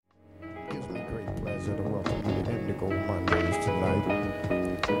gives me great pleasure to welcome you to Indigo Mondays tonight.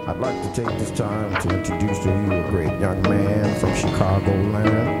 I'd like to take this time to introduce to you a great young man from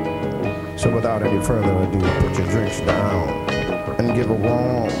Chicagoland. So without any further ado, put your drinks down and give a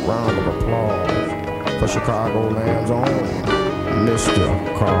warm round of applause for Chicagoland's own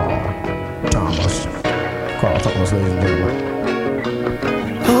Mr. Carl Thomas. Carl Thomas, ladies and gentlemen.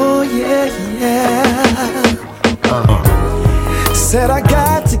 Oh yeah, yeah. Said I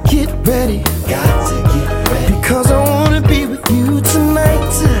got to get ready, because I wanna be with you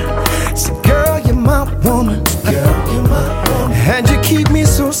tonight. Said, girl, you're my woman, and you keep me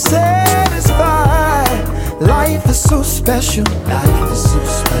so satisfied. Life is so special,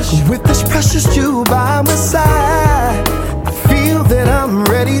 with this precious jewel by my side. I feel that I'm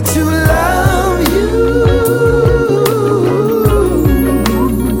ready to love you.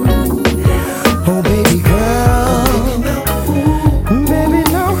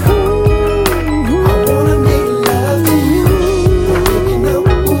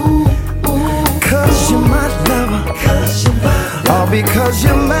 Because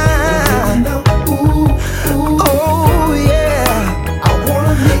you're mine. Oh yeah. I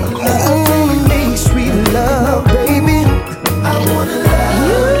wanna make sweet love, baby. I wanna love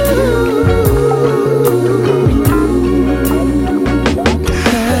you.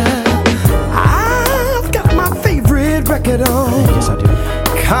 I've got my favorite record on. Yes, I do.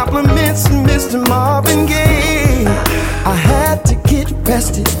 Compliments from Mr. Marvin Gaye. I had to get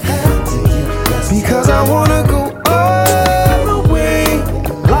rested, because I wanna go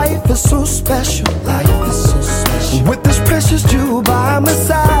so special, with this precious jewel by my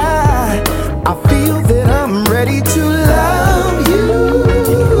side. I feel that I'm ready to love you.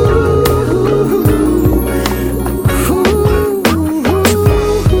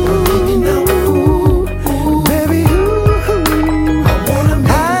 Baby, I wanna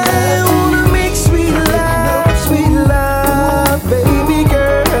make sweet love, baby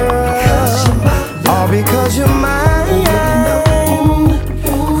girl. All because you're mine.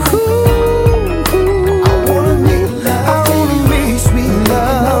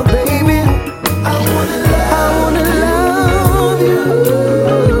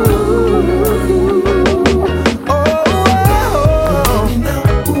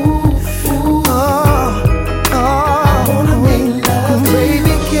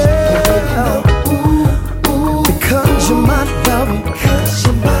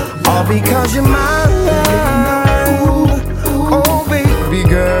 Because you're mine, oh baby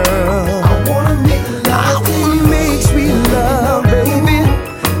girl. I wanna make sweet love, baby.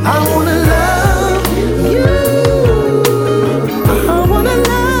 I wanna love you. I wanna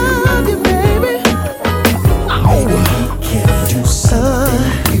love you, baby. Oh, can't do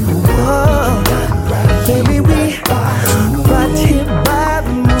something baby, we right here by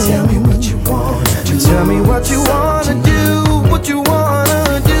the moon. Tell me what you want. Tell me what you wanna do. What you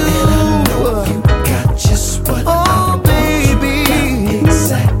wanna do.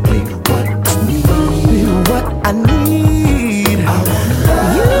 I need. I wanna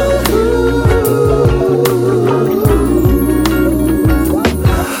love you.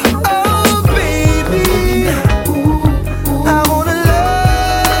 Oh baby, I wanna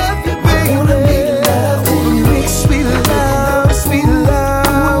love you, baby. I wanna make sweet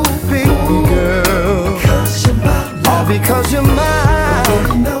love, baby girl. All because you're mine.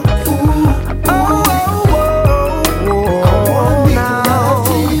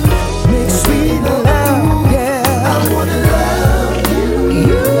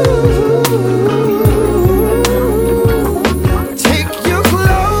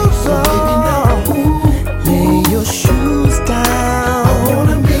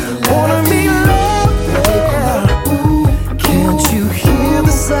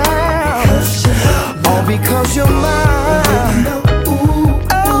 Because you're mine.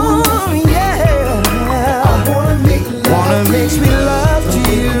 Oh yeah. I wanna make sweet love to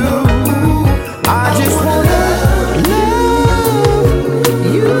you. I just wanna love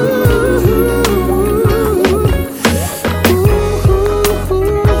you.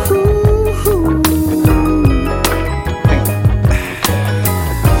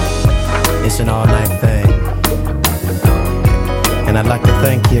 It's an all-night thing, and I'd like to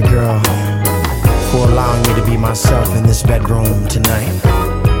thank you, girl, for allowing me to be myself in this bedroom tonight.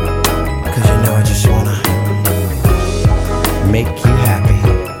 Cause you know I just wanna make you happy.